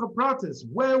Hashgacha Pratis,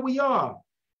 where we are.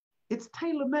 It's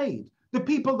tailor-made. The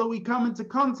people that we come into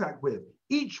contact with,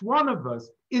 each one of us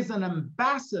is an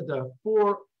ambassador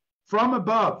from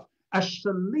above, a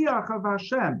shaliach of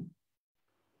Hashem,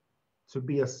 to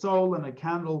be a soul and a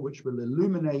candle which will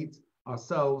illuminate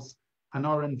ourselves and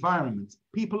our environment,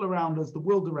 people around us, the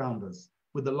world around us,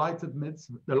 with the light of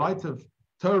mitzvah, the light of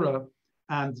Torah,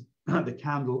 and the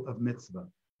candle of mitzvah.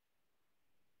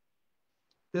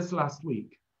 This last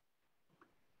week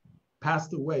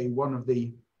passed away one of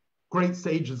the great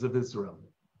sages of Israel.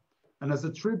 And as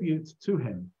a tribute to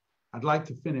him, I'd like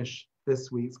to finish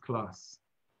this week's class.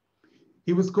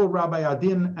 He was called Rabbi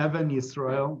Adin Even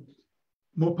Yisrael,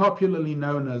 more popularly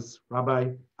known as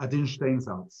Rabbi Adin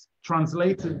Steinsaltz,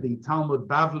 translated the Talmud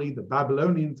Bavli, the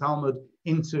Babylonian Talmud,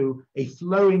 into a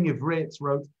flowing Ivrit,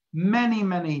 wrote many,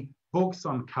 many books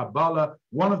on Kabbalah,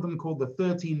 one of them called The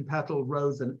 13 Petal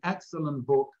Rose, an excellent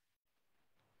book.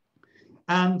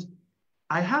 And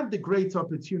I had the great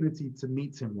opportunity to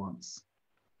meet him once.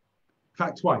 In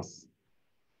fact, twice.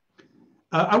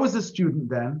 I was a student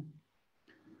then,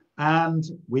 and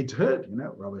we'd heard,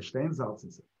 Rabbi Steinsaltz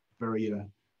is a very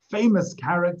famous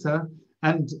character,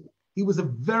 and he was a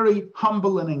very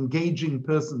humble and engaging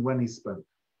person when he spoke.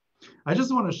 I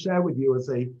just want to share with you as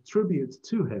a tribute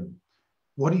to him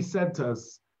what he said to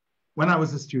us when I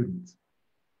was a student.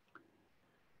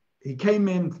 He came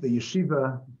into the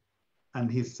yeshiva and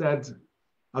he said,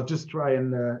 I'll just try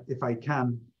and, if I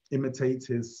can, imitate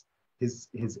his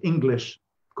English.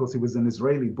 Of course, he was an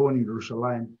Israeli born in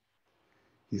Yerushalayim.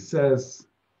 He says,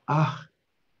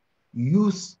 you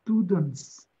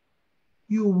students,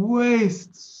 you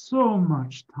waste so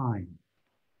much time.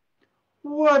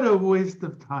 What a waste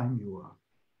of time you are.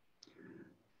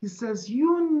 He says,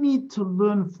 you need to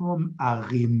learn from a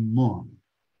rimon.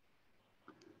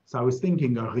 So I was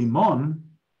thinking a rimon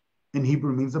in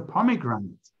Hebrew means a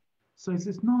pomegranate. So he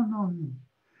says, no.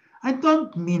 I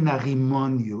don't mean a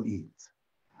rimon you eat.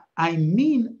 I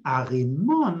mean a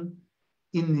rimon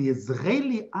in the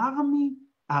Israeli army.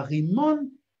 A rimon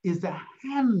is a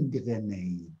hand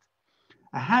grenade.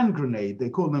 A hand grenade, they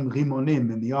call them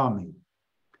rimonim in the army.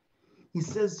 He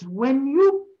says, when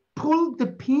you pull the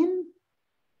pin,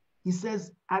 he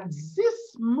says, at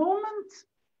this moment,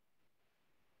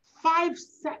 5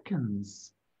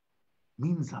 seconds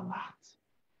means a lot.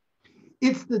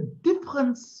 It's the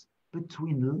difference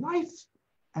between life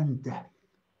and death.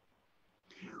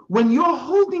 When you're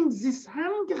holding this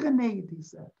hand grenade, he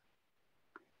said,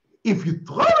 if you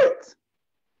throw it,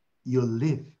 you'll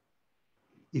live.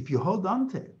 If you hold on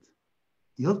to it,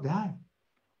 you'll die.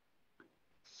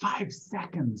 5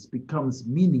 seconds becomes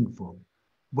meaningful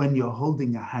when you're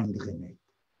holding a hand grenade.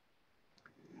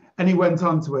 And he went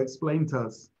on to explain to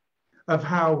us of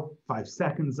how 5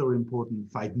 seconds are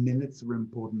important, 5 minutes are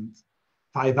important,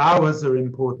 5 hours are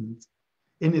important,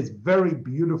 in his very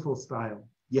beautiful style.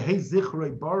 Yehei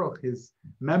Zichrei Baruch, his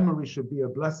memory should be a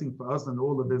blessing for us and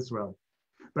all of Israel.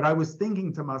 But I was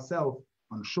thinking to myself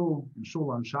on shul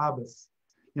on Shabbos,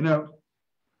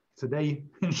 today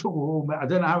in shul, I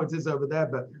don't know how it is over there,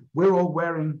 but we're all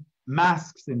wearing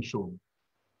masks in shul.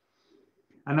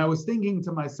 And I was thinking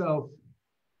to myself,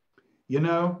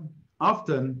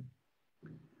 often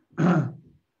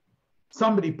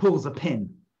somebody pulls a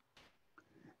pin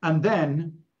and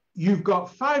then you've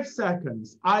got 5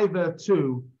 seconds either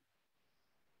to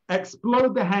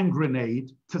explode the hand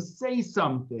grenade, to say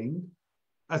something,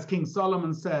 as King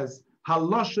Solomon says,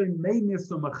 Haloshen meinis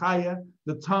umachaya,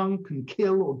 the tongue can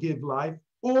kill or give life,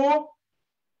 or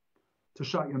to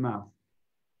shut your mouth.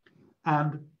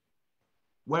 And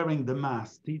wearing the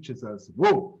mask teaches us,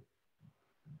 whoa,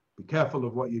 be careful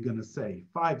of what you're going to say.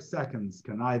 5 seconds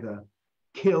can either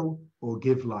kill or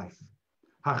give life.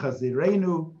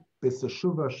 Hachazirenu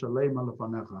b'seshuva shalema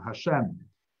lefanecha. Hashem,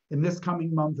 in this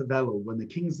coming month of Elul, when the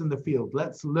king's in the field,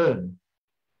 let's learn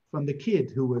from the kid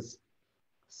who was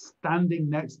standing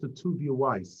next to Tuvia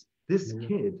Weiss. This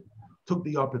kid took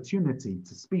the opportunity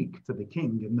to speak to the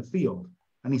king in the field,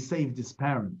 and he saved his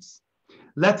parents.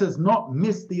 Let us not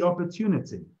miss the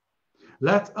opportunity.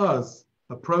 Let us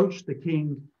approach the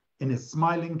king in his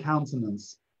smiling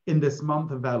countenance in this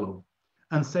month of Elul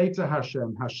and say to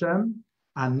Hashem, Hashem,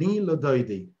 ani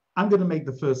l'doidi. I'm going to make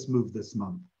the first move this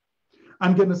month.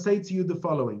 I'm going to say to you the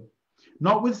following.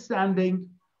 Notwithstanding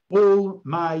all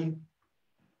my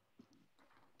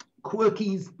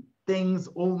quirky things,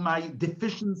 all my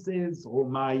deficiencies, all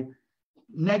my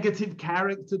negative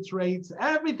character traits,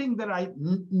 everything that I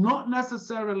not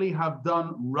necessarily have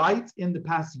done right in the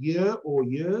past year or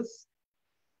years.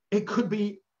 It could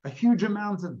be a huge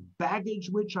amount of baggage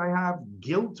which I have,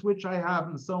 guilt which I have,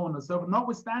 and so on and so forth.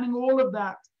 Notwithstanding all of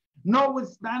that,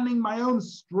 notwithstanding my own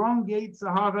strong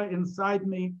Yetzer Hara inside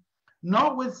me,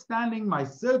 notwithstanding my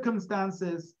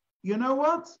circumstances, you know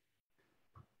what?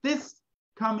 This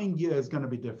coming year is going to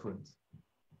be different.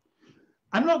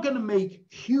 I'm not going to make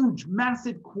huge,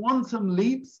 massive quantum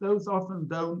leaps. Those often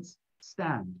don't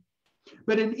stand.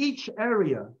 But in each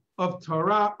area of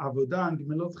Torah, Avodah, and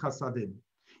Gemilut Chasadim,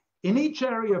 in each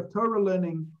area of Torah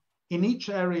learning, in each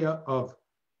area of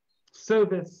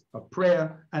service, of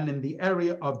prayer, and in the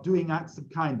area of doing acts of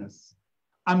kindness,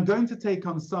 I'm going to take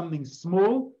on something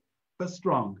small but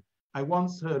strong. I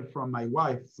once heard from my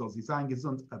wife, Zosi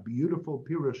Sangesund, a beautiful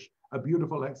pirush, a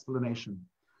beautiful explanation.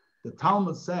 The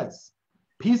Talmud says,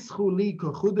 Pischu li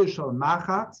kechudesh al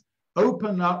machat,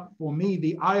 open up for me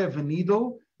the eye of a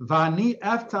needle, vani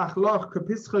eftach loch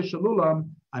kepischa shalulam,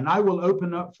 and I will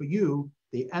open up for you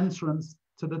the entrance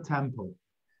to the temple.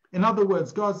 In other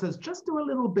words, God says, just do a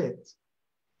little bit,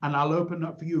 and I'll open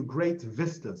up for you great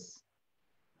vistas.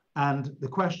 And the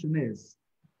question is,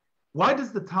 why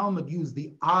does the Talmud use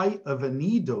the eye of a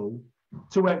needle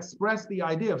to express the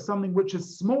idea of something which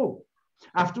is small?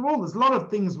 After all, there's a lot of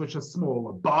things which are small.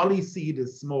 A barley seed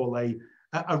is small,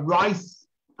 a rice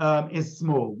is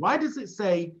small. Why does it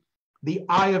say the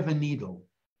eye of a needle?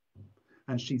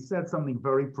 And she said something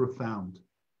very profound.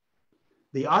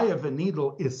 The eye of a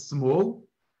needle is small,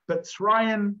 but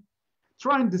try and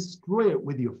destroy it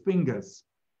with your fingers.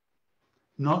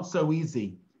 Not so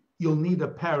easy. You'll need a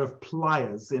pair of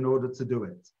pliers in order to do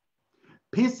it.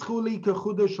 Pischuli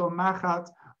kechudesh al machat,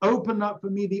 open up for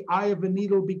me the eye of a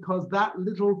needle, because that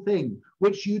little thing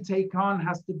which you take on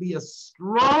has to be as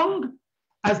strong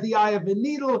as the eye of a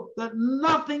needle that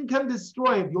nothing can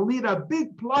destroy it. You'll need a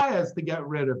big pliers to get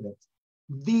rid of it.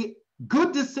 The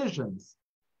good decisions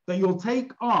that you'll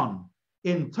take on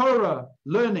in Torah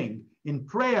learning, in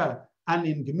prayer, and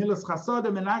in Gemilas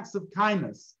Chasadim, and acts of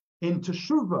kindness, in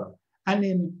Teshuvah, and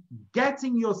in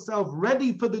getting yourself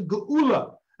ready for the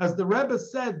Geula. As the Rebbe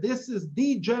said, this is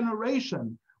the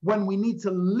generation when we need to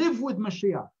live with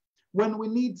Mashiach, when we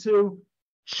need to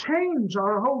change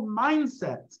our whole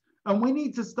mindset, and we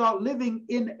need to start living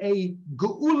in a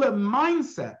Geula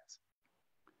mindset.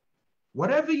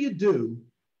 Whatever you do,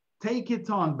 take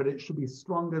it on, but it should be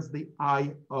strong as the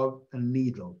eye of a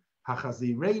needle.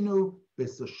 Hachazirenu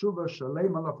b'seshuva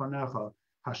shalem alafanecha.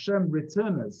 Hashem,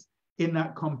 return us in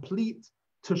that complete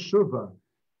teshuvah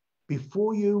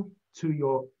before you to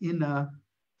your inner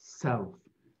self.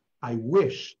 I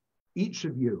wish each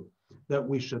of you that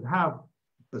we should have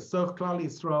B'soch Klal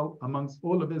Yisrael, amongst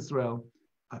all of Israel,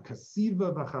 a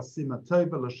kasiva v'chasima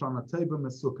tova l'shana tova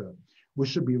mesuka. We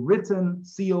should be written,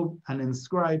 sealed, and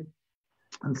inscribed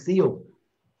and sealed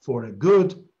for a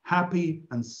good, happy,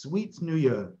 and sweet new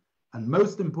year. And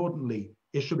most importantly,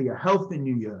 it should be a healthy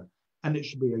new year, and it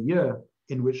should be a year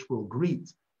in which we'll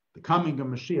greet the coming of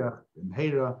Mashiach,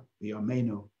 B'mheira,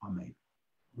 B'yameinu, Amen.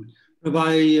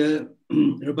 Rabbi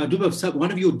Dubov,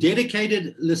 one of your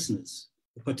dedicated listeners,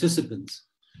 participants,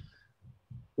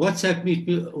 WhatsApp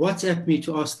me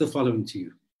to ask the following to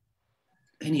you.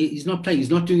 And he's not playing, he's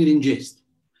not doing it in jest.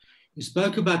 You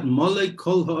spoke about Molei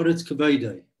Kol Ha'aretz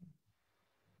Kavodai.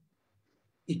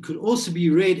 It could also be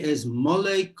read as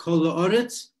Molei Kol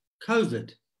Ha'aretz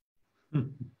COVID.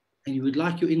 And you would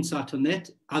like your insight on that,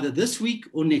 either this week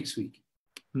or next week.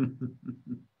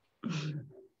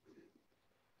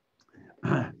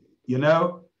 You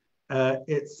know,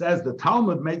 it says, the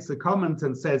Talmud makes a comment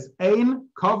and says, Ein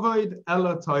kavod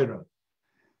ela Torah.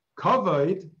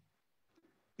 Kavod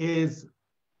is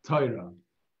Torah.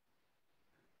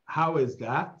 How is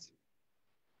that?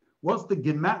 What's the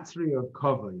gematria of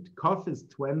kavod? Kaf is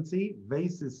 20,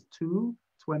 Ves is 2,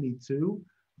 22,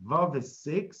 Vav is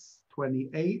 6,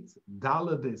 28,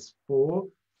 Dalad is 4,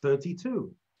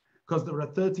 32. Because there are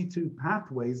 32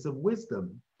 pathways of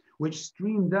wisdom which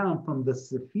stream down from the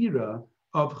Sephira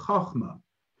of Chachma.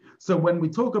 So when we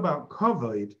talk about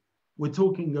kavod, we're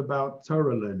talking about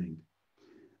Torah learning.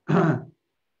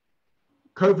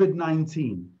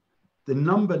 COVID-19, the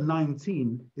number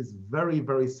 19 is very,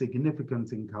 very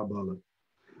significant in Kabbalah.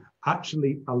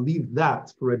 Actually, I'll leave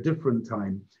that for a different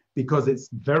time because it's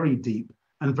very deep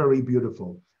and very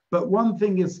beautiful. But one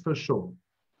thing is for sure,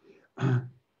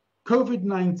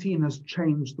 COVID-19 has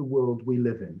changed the world we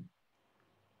live in.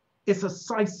 It's a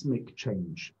seismic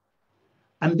change.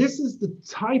 And this is the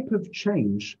type of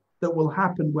change that will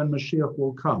happen when Mashiach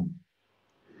will come.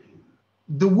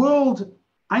 The world,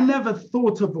 I never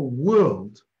thought of a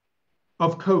world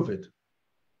of COVID.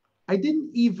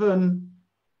 It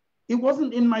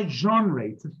wasn't in my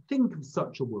genre to think of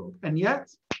such a world. And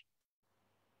yet,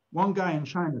 one guy in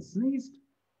China sneezed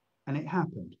and it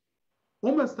happened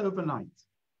almost overnight.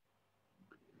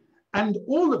 And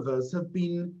all of us have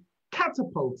been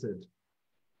catapulted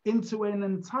into an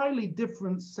entirely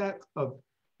different set of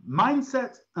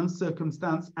mindset and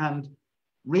circumstance and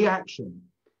reaction.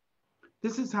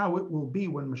 This is how it will be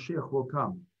when Mashiach will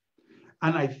come.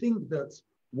 And I think that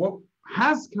what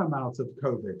has come out of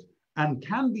COVID and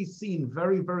can be seen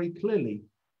very, very clearly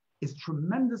is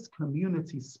tremendous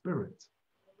community spirit.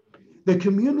 The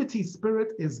community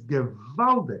spirit is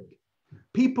gewaldig.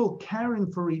 People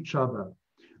caring for each other.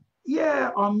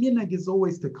 Yeah, our minhag is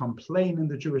always to complain in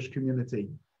the Jewish community.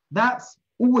 That's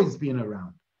always been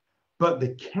around. But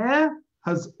the care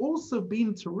has also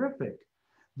been terrific.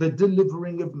 The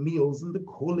delivering of meals and the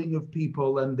calling of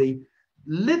people and the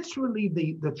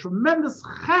tremendous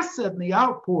chesed and the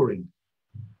outpouring.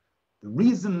 The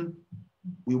reason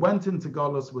we went into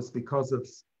Galus was because of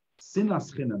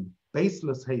sinas chinam,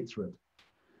 baseless hatred.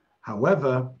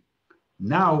 However,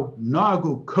 now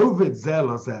nagu covid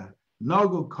zelazeh,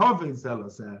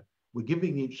 we're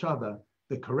giving each other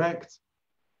the correct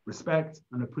respect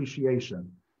and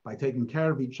appreciation by taking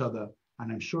care of each other,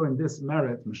 and I'm sure in this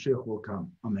merit Mashiach will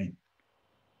come. Amen.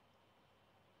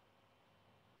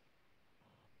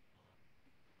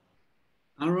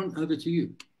 Aaron, over to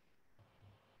you.